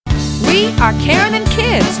are Karen and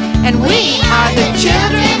Kids, and we are the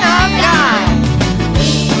children of God.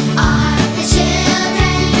 We are the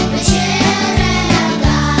children of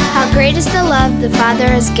God. How great is the love the Father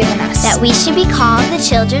has given us, That we should be called the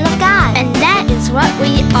children of God. and that is what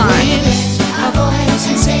we are. We lift our voice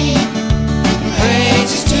and sing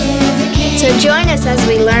praises to the King. So join us as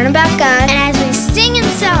we learn about God and as we sing and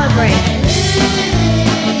celebrate.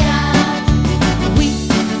 We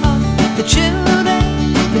are the children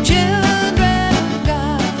of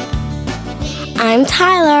God. I'm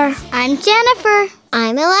Tyler. I'm Jennifer.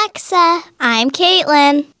 I'm Alexa. I'm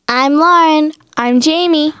Caitlin. I'm Lauren. I'm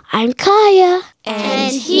Jamie. I'm Kaya.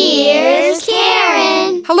 And here's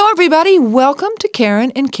Karen. Hello, everybody. Welcome to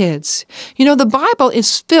Karen and Kids. You know, the Bible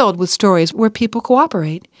is filled with stories where people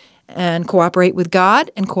cooperate with God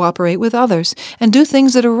and cooperate with others and do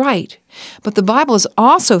things that are right. But the Bible is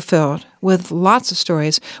also filled with lots of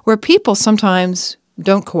stories where people sometimes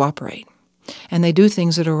don't cooperate and they do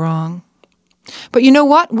things that are wrong. But you know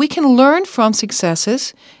what? We can learn from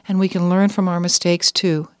successes and we can learn from our mistakes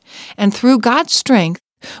too. And through God's strength,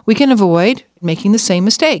 we can avoid making the same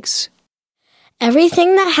mistakes.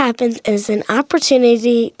 Everything that happens is an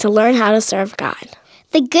opportunity to learn how to serve God.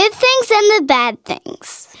 The good things and the bad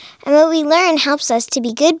things. And what we learn helps us to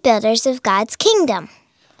be good builders of God's kingdom.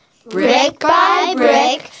 Brick by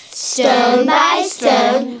brick, stone by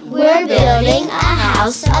stone, we're building a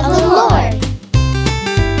house of the Lord.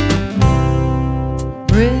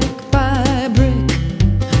 Brick by brick,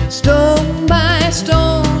 stone by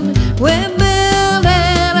stone, we're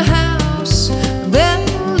building a house,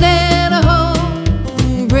 building a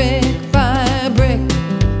home. Brick by brick,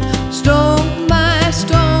 stone by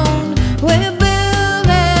stone, we're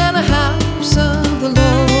building a house of the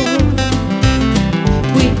Lord.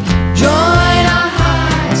 We join our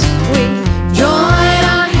hearts, we join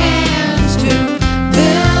our hands to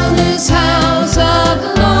build this house of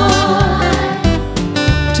the Lord.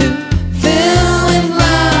 To fill with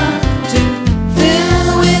love, to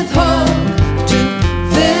fill with hope, to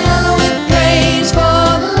fill with praise for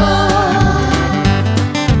the Lord.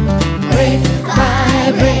 Brick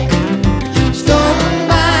by brick, stone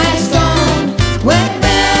by stone, we're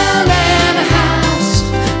building a house,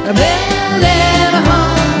 building a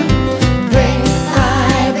home. Brick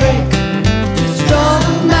by brick,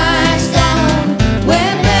 stone by stone,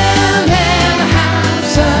 we're building a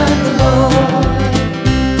house of the Lord.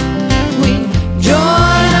 We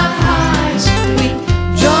join our hearts, we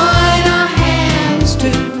join our hands to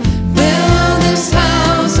build this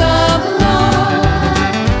house of the Lord.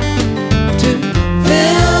 To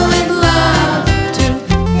fill with love, to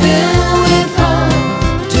fill with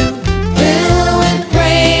hope, to fill with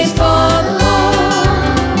praise for the Lord.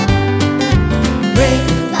 Brick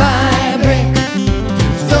by brick,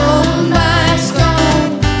 stone by stone,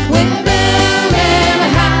 we're building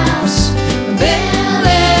a house,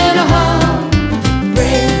 building a home.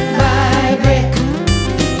 Brick by brick,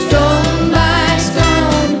 stone by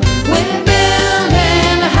stone, we're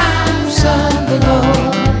building a house of the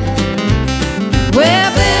Lord.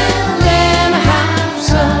 We're building a house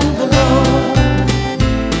of the Lord.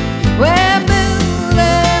 We're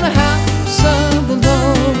building a house of the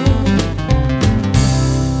Lord.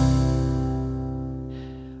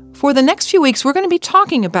 For the next few weeks, we're going to be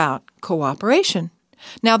talking about cooperation.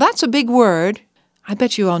 Now, that's a big word. I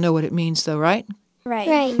bet you all know what it means, though, right?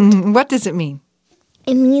 Right. What does it mean?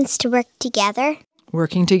 It means to work together.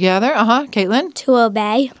 Working together. Caitlin? To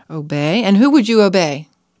obey Obey. And who would you obey?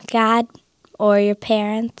 God or your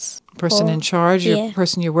parents. Person in charge, your yeah.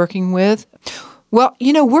 person you're working with? Well,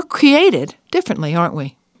 you know, we're created differently, aren't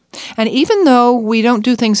we? And even though we don't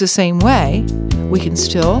do things the same way, we can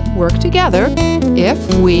still work together if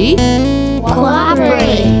we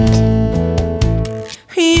Cooperate.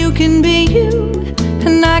 You can be you,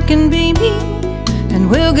 and I can be me, and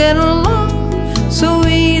we'll get along so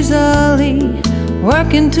easily.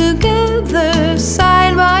 Working together,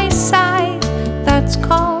 side by side, that's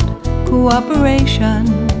called cooperation.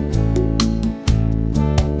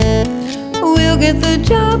 We'll get the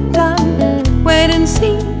job done, wait and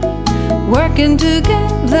see. Working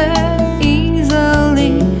together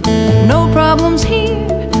easily, no problems here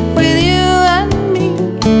with you and me.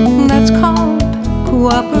 That's called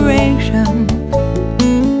cooperation.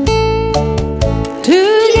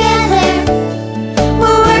 Together,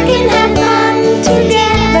 we'll work and have fun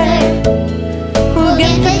together. We'll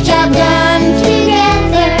get the job done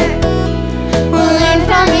together. We'll learn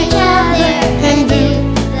from each other and do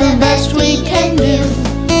the best we can do.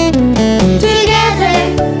 Together,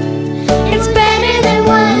 it's better than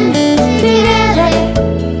one. Together,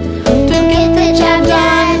 to get the job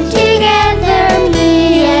done.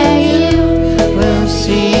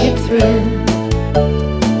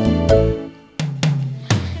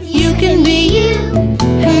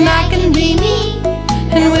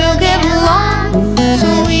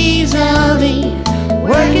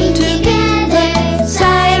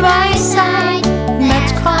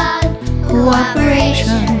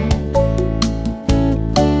 cooperation.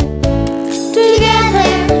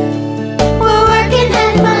 Together, we'll work and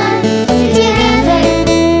have fun. Together,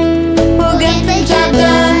 we'll get the job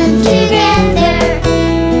done. Together,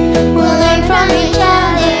 we'll learn from each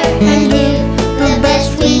other and do the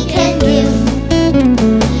best we can do.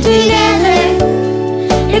 Together,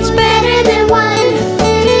 it's better than one.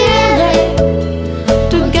 Together,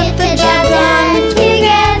 To get the job done.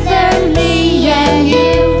 Together, me and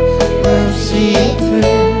you will see it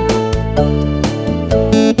through.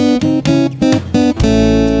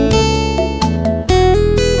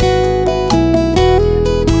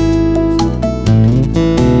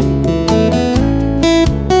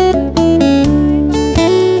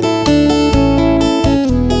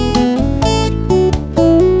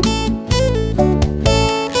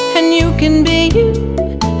 And you can be you,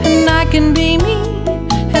 and I can be me,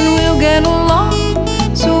 and we'll get along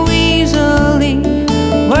so easily,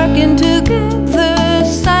 working together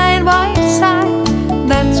side by side.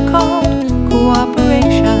 That's called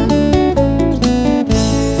cooperation.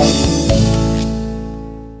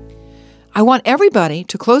 I want everybody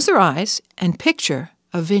to close their eyes and picture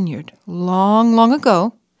a vineyard long, long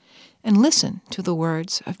ago and listen to the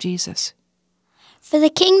words of Jesus. For the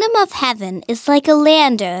kingdom of heaven is like a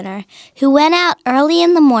landowner who went out early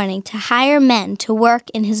in the morning to hire men to work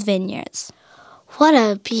in his vineyards. What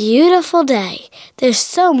a beautiful day. There's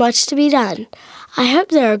so much to be done. I hope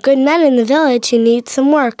there are good men in the village who need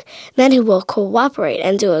some work, men who will cooperate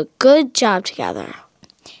and do a good job together.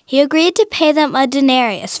 He agreed to pay them a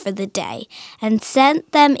denarius for the day and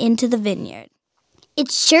sent them into the vineyard.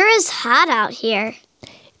 It sure is hot out here.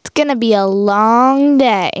 It's going to be a long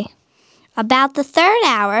day. About the third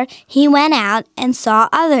hour, he went out and saw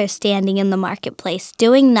others standing in the marketplace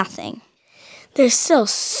doing nothing. There's still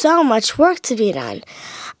so much work to be done.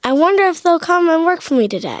 I wonder if they'll come and work for me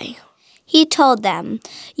today. He told them,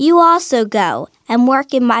 "You also go and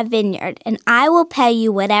work in my vineyard, and I will pay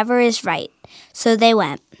you whatever is right." So they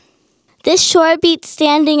went. This sure beats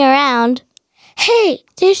standing around. Hey,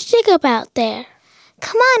 there's Jacob out there.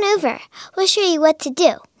 Come on over. We'll show you what to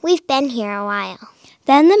do. We've been here a while.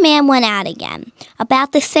 Then the man went out again,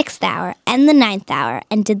 about the 6th hour and the 9th hour,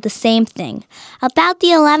 and did the same thing. About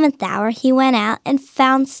the 11th hour, he went out and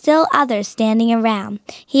found still others standing around.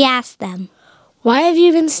 He asked them, Why have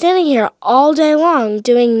you been standing here all day long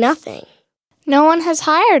doing nothing? No one has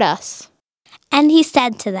hired us. and he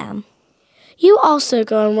said to them, You also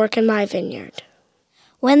go and work in my vineyard.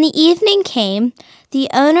 When the evening came, the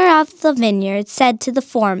owner of the vineyard said to the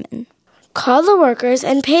foreman, Call the workers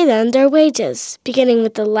and pay them their wages, beginning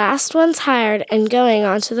with the last ones hired and going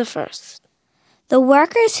on to the first. The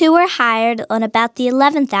workers who were hired on about the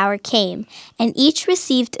 11th hour came, and each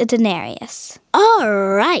received a denarius. All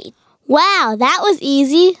right. Wow, that was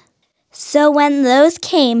easy. So when those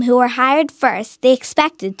came who were hired first, they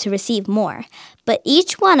expected to receive more. But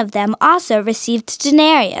each one of them also received a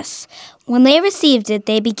denarius. When they received it,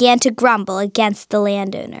 they began to grumble against the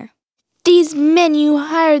landowner. These men you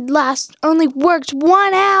hired last only worked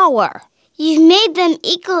 1 hour. You've made them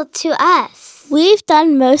equal to us. We've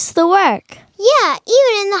done most of the work. Yeah,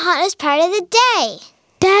 even in the hottest part of the day.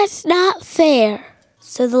 That's not fair.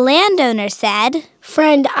 So the landowner said,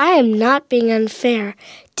 Friend, I am not being unfair.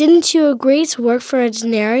 Didn't you agree to work for a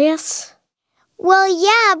denarius? Well,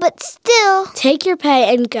 yeah, but still. Take your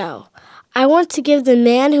pay and go. I want to give the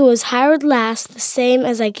man who was hired last the same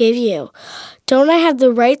as I gave you. Don't I have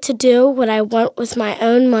the right to do what I want with my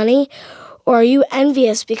own money? Or are you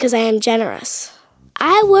envious because I am generous?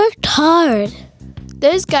 I worked hard.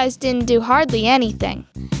 Those guys didn't do hardly anything.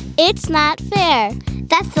 It's not fair.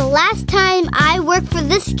 That's the last time I work for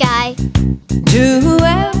this guy. Do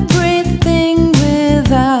everything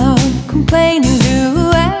without complaining.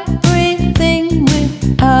 Do everything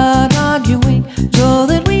without arguing, so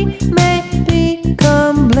that we may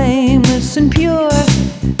become blameless and pure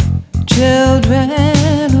children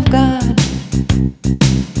of God.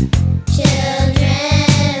 Children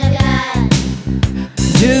of God.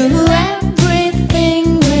 Do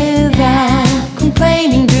everything without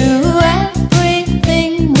complaining. Do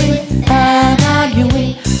everything without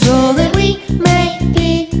arguing, so that we may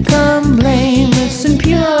become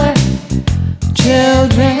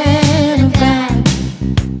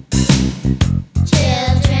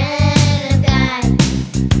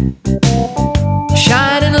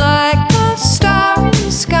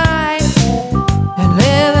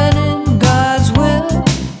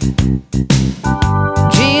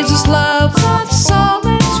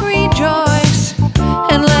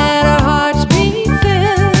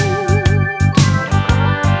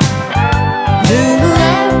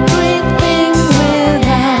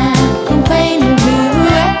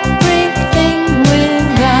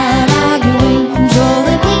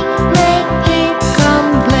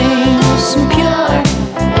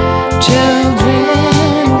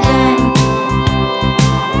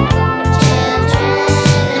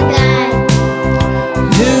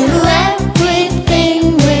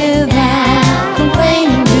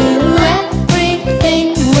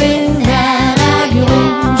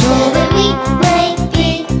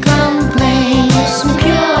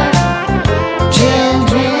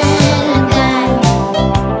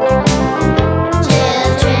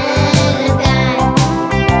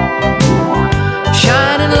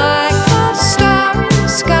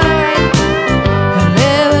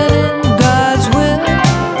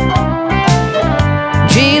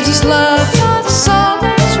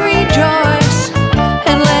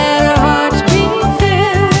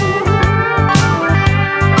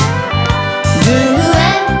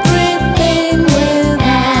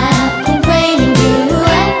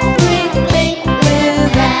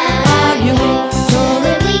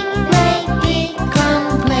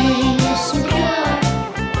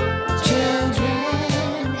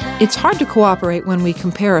It's hard to cooperate when we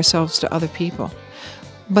compare ourselves to other people.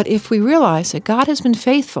 But if we realize that God has been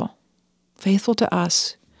faithful to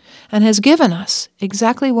us, and has given us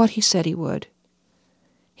exactly what He said He would,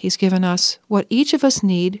 He's given us what each of us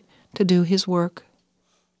need to do His work.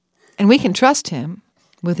 And we can trust Him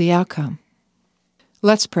with the outcome.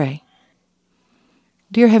 Let's pray.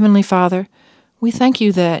 Dear Heavenly Father, we thank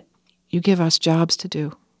You that You give us jobs to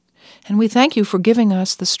do. And we thank You for giving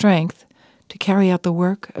us the strength to carry out the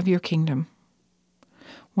work of Your kingdom.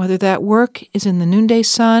 Whether that work is in the noonday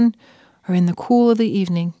sun or in the cool of the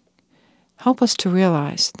evening, help us to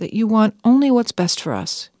realize that You want only what's best for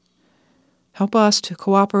us. Help us to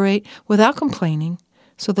cooperate without complaining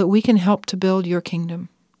so that we can help to build Your kingdom.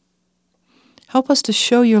 Help us to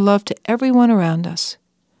show Your love to everyone around us.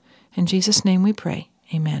 In Jesus' name we pray.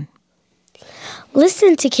 Amen.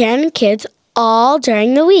 Listen to Karen and Kids all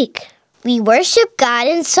during the week. We worship God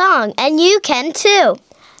in song, and you can too.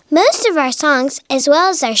 Most of our songs, as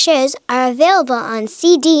well as our shows, are available on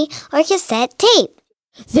CD or cassette tape.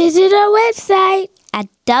 Visit our website at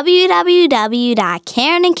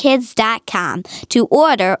www.karenandkids.com to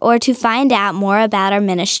order or to find out more about our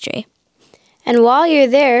ministry. And while you're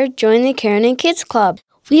there, join the Karen and Kids Club.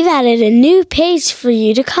 We've added a new page for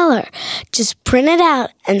you to color. Just print it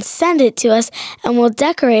out and send it to us, and we'll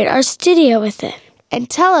decorate our studio with it. And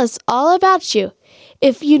tell us all about you.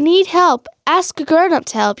 If you need help, ask a grown-up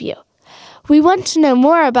to help you. We want to know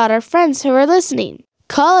more about our friends who are listening.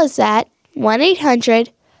 Call us at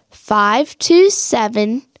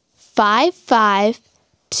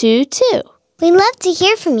 1-800-527-5522. We'd love to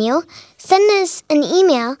hear from you. Send us an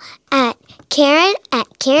email at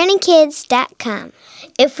Karen@KarenandKids.com.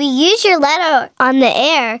 If we use your letter on the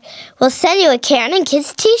air, we'll send you a Karen and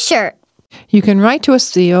Kids t-shirt. You can write to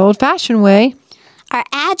us the old-fashioned way. Our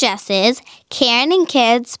address is Karen and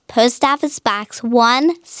Kids, Post Office Box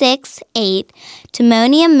 168,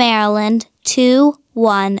 Timonium, Maryland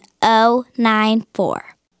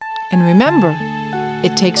 21094. And remember,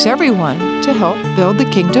 it takes everyone to help build the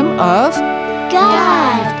kingdom of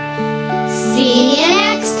God. See you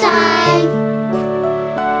next time.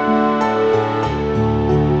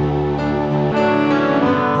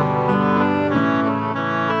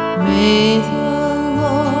 May the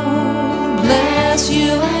Lord bless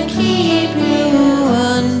you and keep you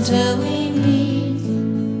until we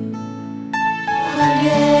meet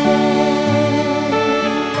again.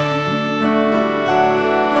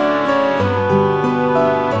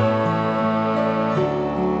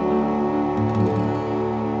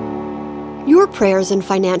 Your prayers and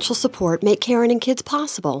financial support make Karen and Kids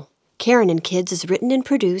possible. Karen and Kids is written and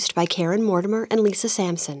produced by Karen Mortimer and Lisa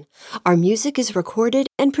Sampson. Our music is recorded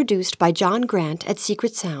and produced by John Grant at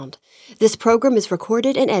Secret Sound. This program is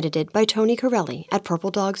recorded and edited by Tony Corelli at Purple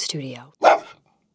Dog Studio.